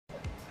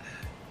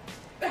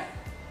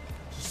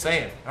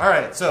saying. All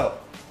right, so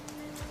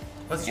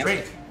let's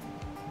drink.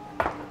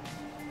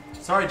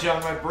 Sorry,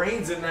 John, my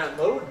brain's in that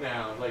mode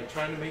now, like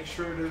trying to make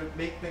sure to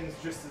make things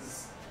just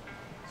as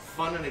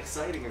fun and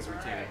exciting as we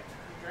can.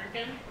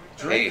 Drinking?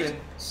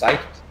 Drinking. Hey,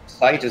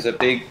 sight is a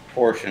big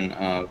portion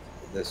of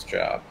this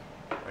job.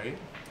 Right?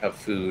 Of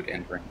food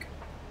and drink.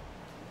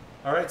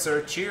 All right,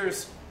 sir.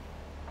 Cheers.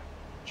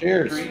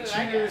 Cheers. 3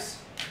 cheers.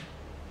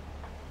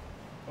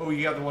 Oh,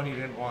 you got the one you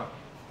didn't want.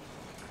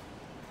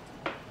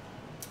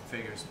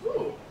 Figures.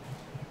 Ooh.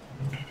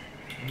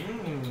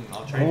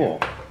 I'll try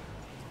it.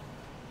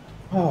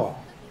 Oh.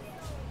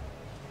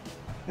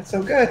 That's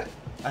so good.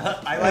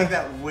 I like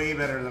that way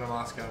better than a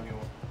Moscow Mule.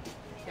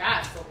 Yeah,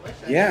 it's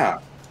delicious. Yeah.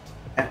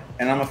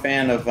 And I'm a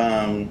fan of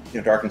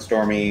Dark and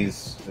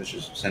Stormy's, which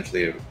is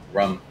essentially a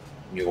rum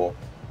mule.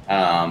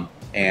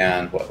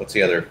 And what's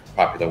the other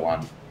popular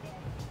one?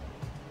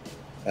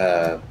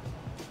 I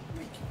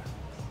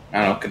don't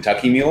know,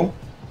 Kentucky Mule?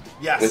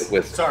 Yes.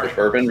 With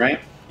bourbon, right?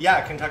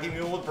 Yeah, Kentucky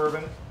Mule with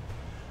bourbon.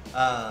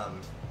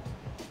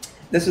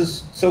 This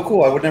is so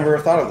cool. I would never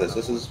have thought of this.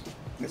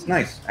 It's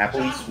nice.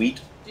 Appley,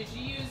 sweet. Did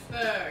you use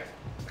the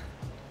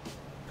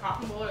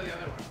coffee bowl or the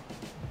other one?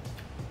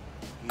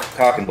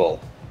 Cock and bull.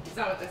 Is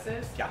that what this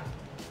is? Yeah.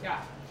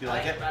 Yeah. Do you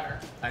like it? Better.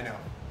 I know.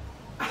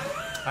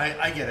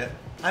 I get it.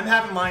 I'm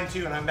having mine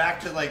too, and I'm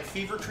back to like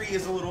Fever Tree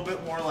is a little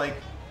bit more like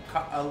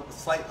a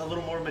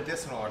little more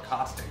medicinal or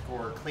caustic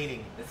or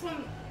cleaning. This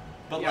one.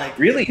 But yeah. like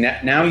Really?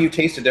 Now you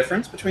taste a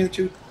difference between the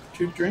two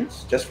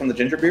drinks just from the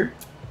ginger beer?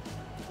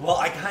 Well,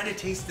 I kind of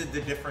tasted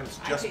the difference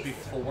just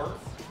before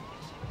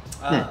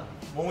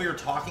when we were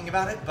talking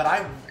about it, but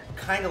I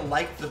kind of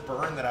liked the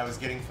burn that I was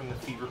getting from the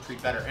Fever Tree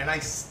better, and I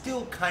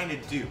still kind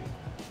of do.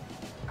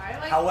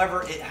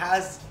 However, it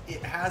has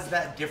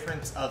that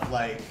difference of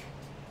like.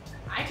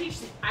 I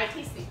taste the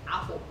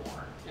apple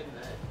more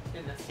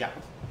in this. Yeah,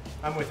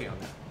 I'm with you on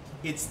that.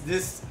 It's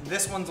this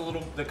one's a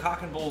little, the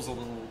Cock and Bull's a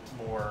little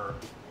more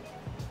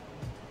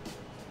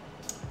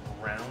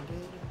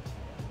rounded.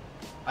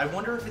 I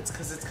wonder if it's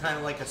because it's kind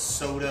of like a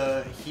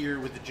soda here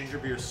with the ginger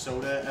beer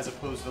soda as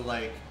opposed to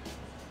like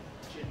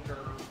ginger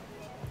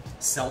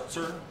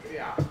seltzer.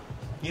 Yeah.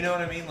 You know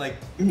what I mean? Like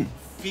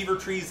Fever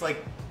Tree's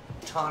like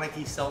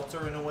tonic-y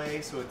seltzer in a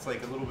way, so it's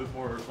like a little bit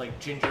more like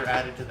ginger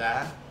added to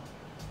that.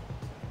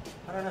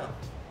 I don't know.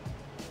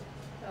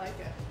 I like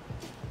it.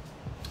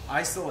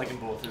 I still like them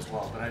both as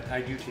well, but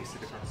I do taste the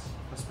difference,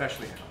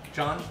 especially now.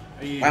 John,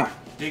 are you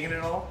digging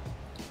it all?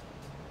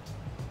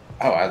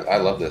 Oh, I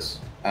love this.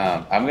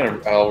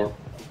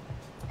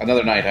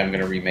 Another night I'm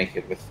gonna remake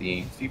it with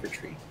the Fever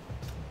Tree.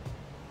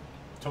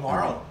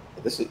 Tomorrow.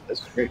 This is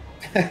great.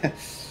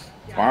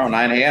 Tomorrow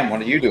 9 a.m.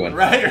 What are you doing?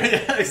 Right.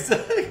 I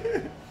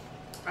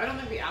don't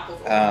think the apple's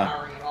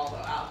overpowering at all,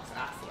 though. Alex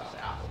asked about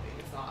the apple being.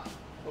 It's not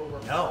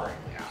overpowering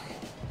the apple.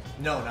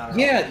 No, not at all.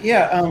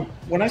 Yeah.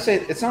 When I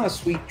say it's not a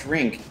sweet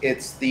drink,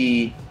 it's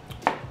the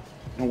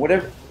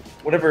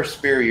whatever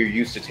spirit you're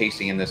used to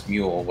tasting in this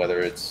mule, whether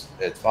it's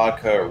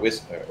vodka or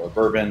whiskey or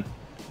bourbon,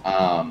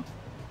 or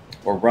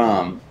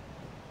rum.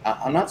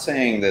 I'm not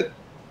saying that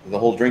the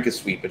whole drink is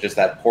sweet, but just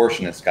that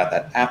portion that's got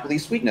that appley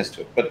sweetness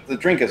to it. But the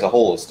drink as a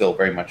whole is still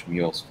very much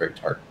mule. It's very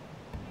tart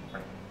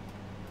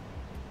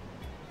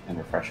and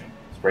refreshing.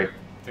 It's great.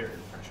 Very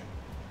refreshing.